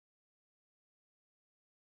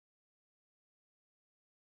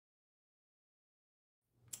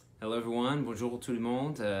Hello everyone, bonjour tout le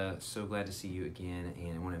monde. So glad to see you again,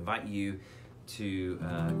 and I want to invite you to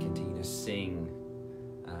continue to sing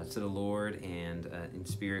to the Lord and in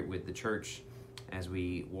spirit with the church as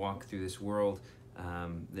we walk through this world.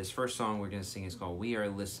 This first song we're going to sing is called We Are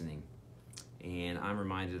Listening, and I'm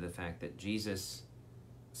reminded of the fact that Jesus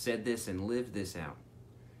said this and lived this out,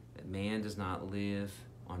 that man does not live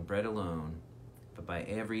on bread alone, but by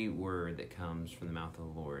every word that comes from the mouth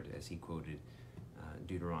of the Lord, as he quoted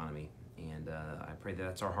Deuteronomy. And I pray that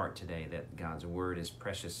that's our heart today, that God's word is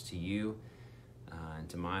precious to you and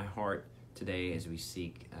to my heart today as we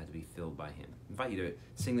seek to be filled by him. I invite you to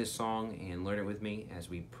sing this song and learn it with me as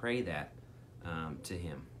we pray that to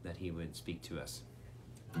him, that he would speak to us.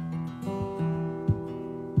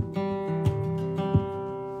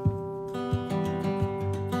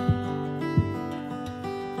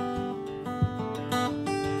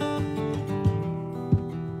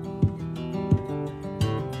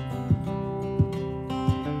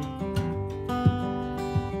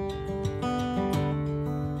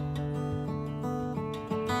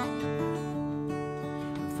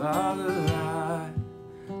 Father, I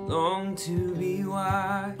long to be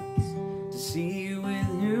wise, to see with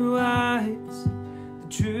new eyes the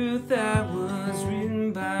truth that was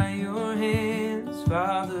written by your hands.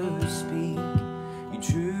 Father, speak your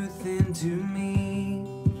truth into me.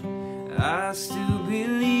 I still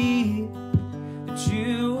believe that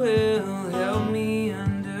you will help me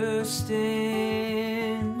understand.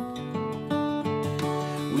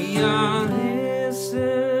 We are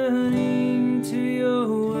listening to your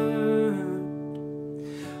word.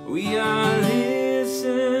 We are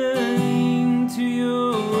listening to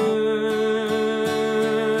your word.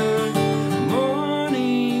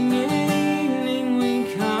 Morning and evening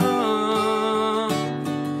we come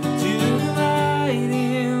to delight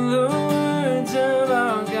in the words of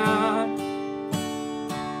our God.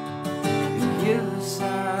 And give us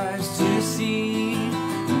eyes to see,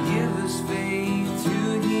 and give us faith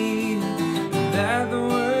to hear, that the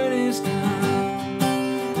word is come,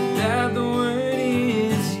 that the word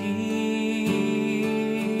is here.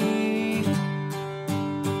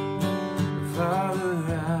 Father,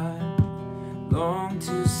 I long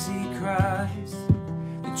to see Christ,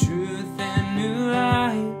 the truth and new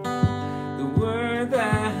light, the word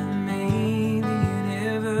that made the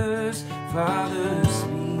universe. Father,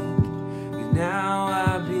 speak, 'cause now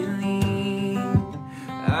I believe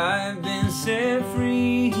I've been set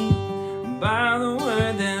free by the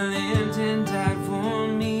word that lived and died for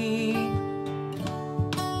me.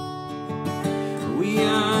 We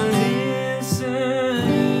are listening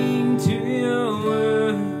to your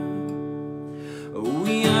word.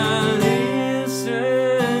 We are listening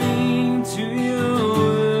to your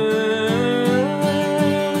word.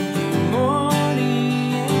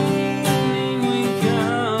 Morning and evening we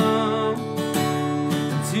come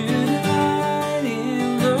to delight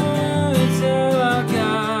in the words of our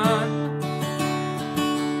God.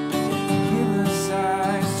 Give us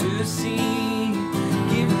eyes to see,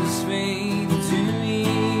 give us faith to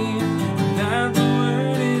hear, that the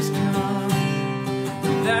word is come,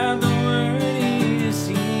 that the word is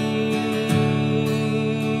here.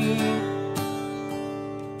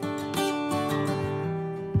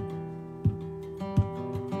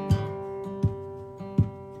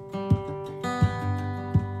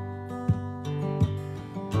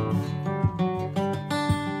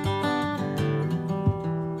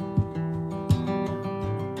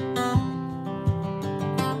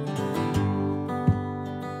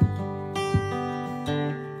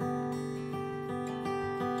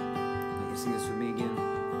 Will you sing this with me again?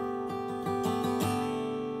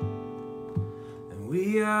 And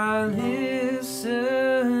we are listening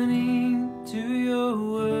to your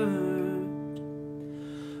word.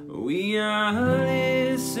 We are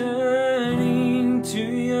listening to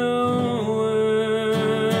your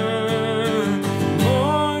word.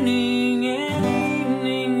 Morning and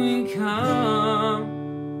evening we come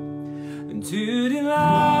to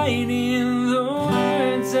delight in the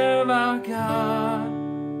words of our God.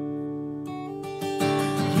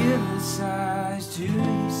 Give us eyes to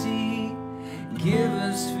see, give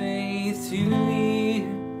us faith to hear,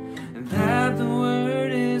 that the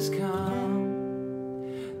word is come,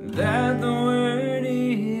 that the word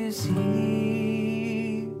is here.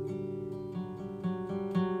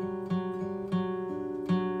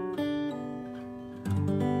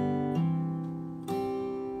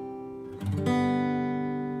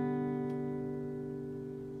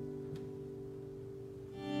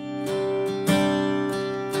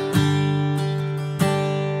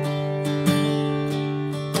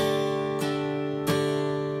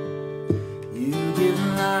 You give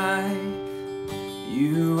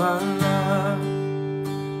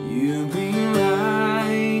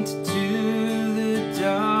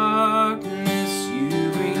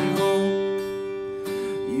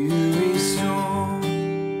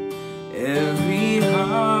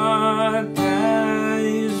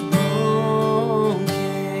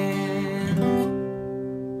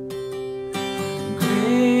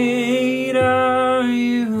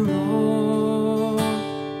you, Lord.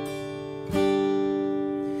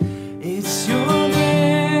 It's your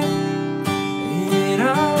breath in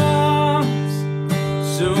our lungs,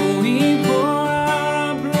 so we pour out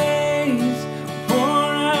our praise, pour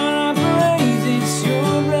out our praise. It's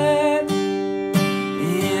your breath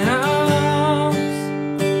in our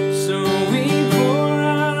lungs, so we pour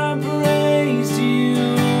out our praise to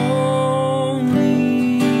you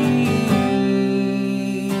only.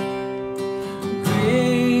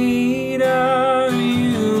 Great are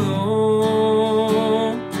you,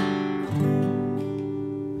 Lord.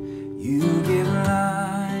 You give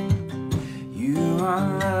light, you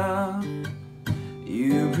are love,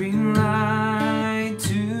 you bring light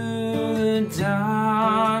to the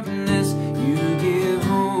darkness. You give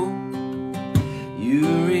hope,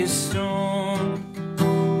 you restore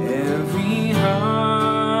every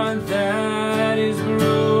heart that is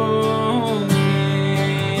broken.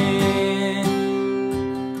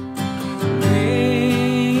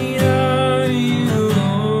 Great are you,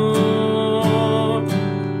 Lord.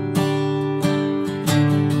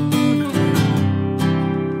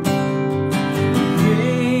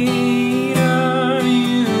 Great are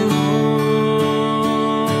you, Lord.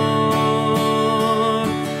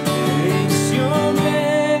 It's your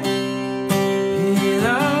breath in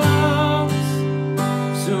our lungs,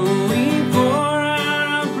 so we pour out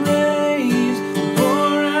our praise,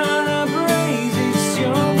 pour out our praise. It's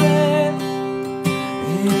your breath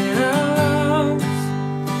in our lungs,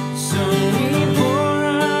 so we pour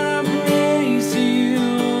out our praise to you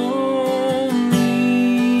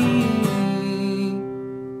only.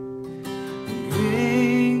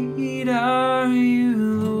 Great are you,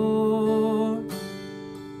 Lord.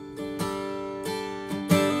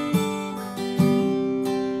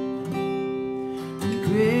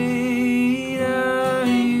 Great are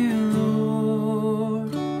you,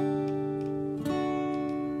 Lord.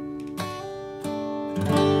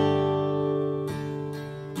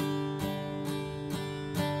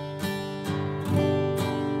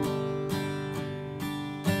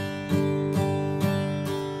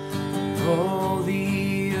 All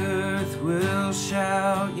the earth will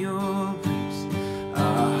shout your praise.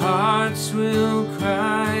 Our hearts will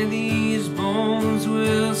cry, these bones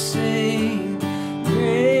will sing.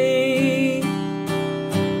 Great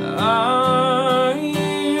are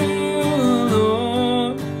you,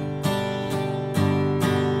 Lord.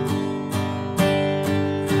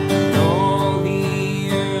 All the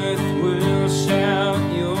earth will shout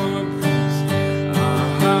your praise.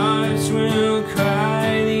 Our hearts will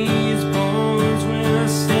cry, these bones will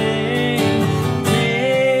sing.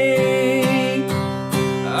 Great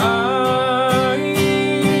are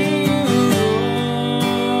you, Lord.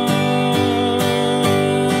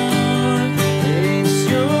 It's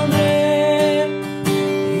your breath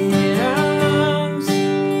in our lungs,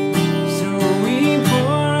 so we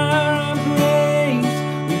pour out our praise,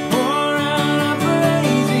 we pour out our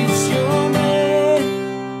praise. It's your breath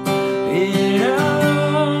in our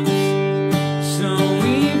lungs, so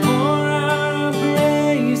we pour out our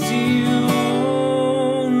praise to you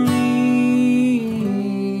only.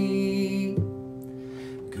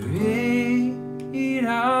 Great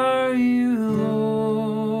are you,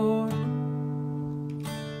 Lord.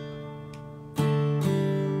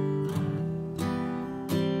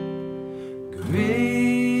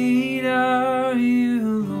 Great are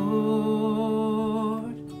you,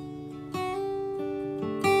 Lord.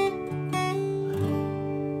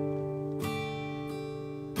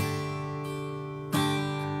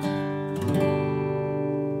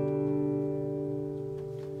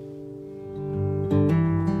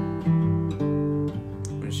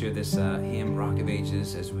 I'm going to share this hymn, Rock of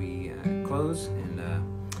Ages, as we close, and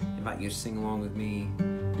invite you to sing along with me.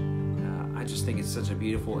 I just think it's such a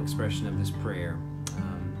beautiful expression of this prayer,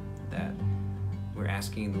 that we're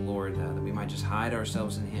asking the Lord that we might just hide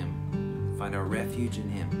ourselves in Him, find our refuge in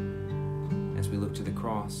Him as we look to the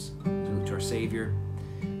cross, as we look to our Savior.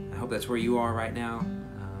 I hope that's where you are right now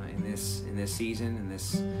in this season, in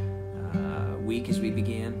this week as we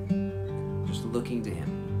begin, just looking to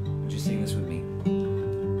Him. Would you sing this with me?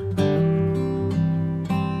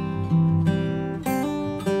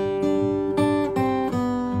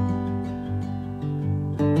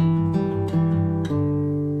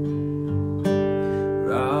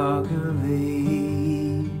 Rock of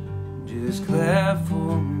Ages, clap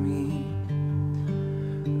for me.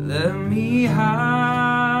 Let me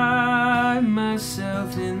hide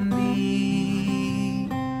myself in Thee.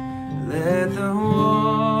 Let the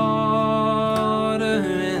water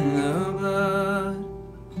and the blood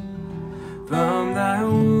from Thy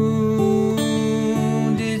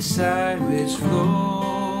wounded side which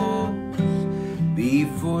flows be free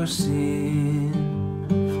for sin,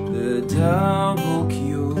 the double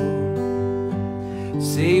cure,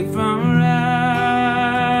 safe from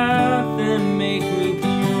wrath and make me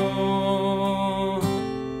pure.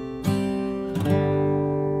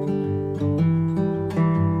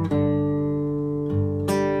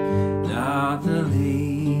 Not the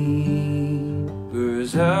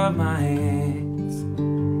labors of my hands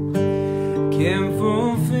can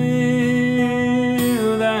fulfill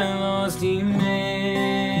thy lost demands.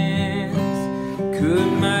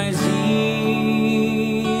 Could my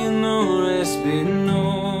zeal no respite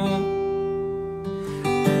know?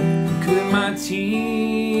 Could my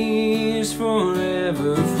tears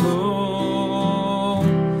forever flow?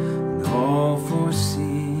 And all for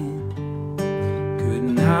sin could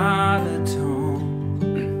not atone.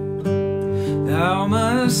 Thou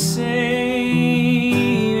must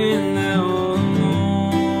save, and thou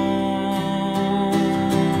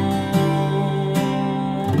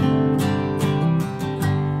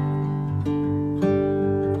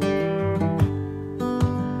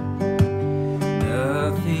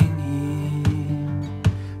nothing in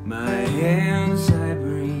my hands I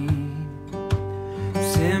bring,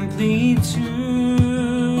 simply to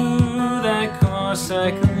thy cross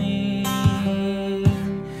I cling.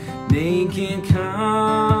 Naked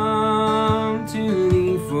come to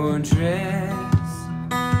thee for dress,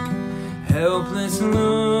 helpless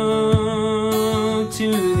look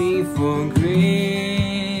to thee for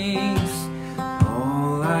grace.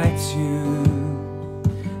 All I to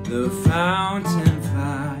the fountain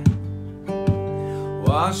fly,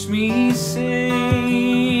 wash me, Savior,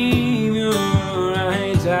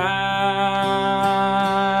 I die.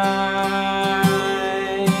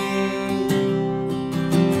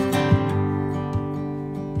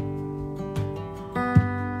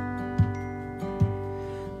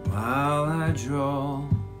 While I draw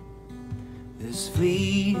this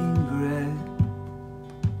fleeting breath,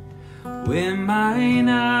 when mine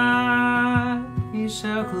eyes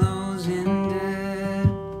shall close in death,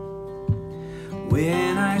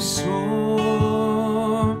 when I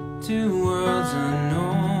soar to worlds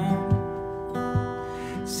unknown,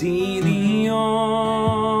 see thee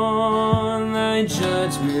on thy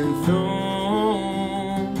judgment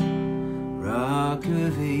throne, Rock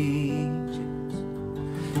of Ages,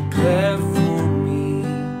 cleft for me,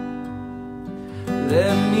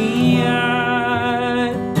 let me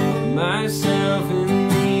hide myself in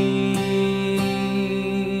thee.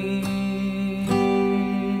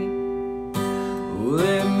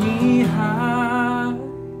 Let me hide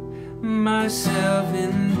myself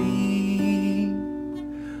in thee.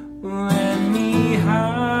 Let me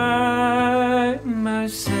hide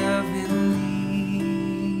myself in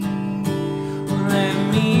thee. Let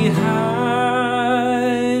me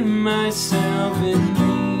hide myself in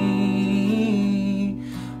thee.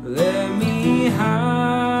 Let me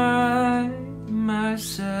hide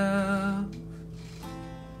myself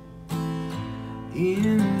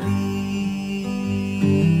in thee.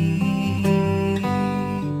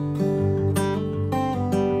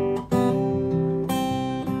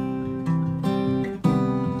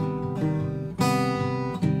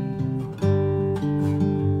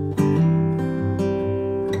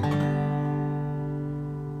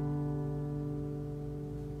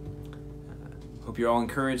 Hope you're all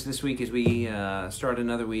encouraged this week as we start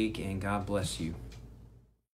another week, and God bless you.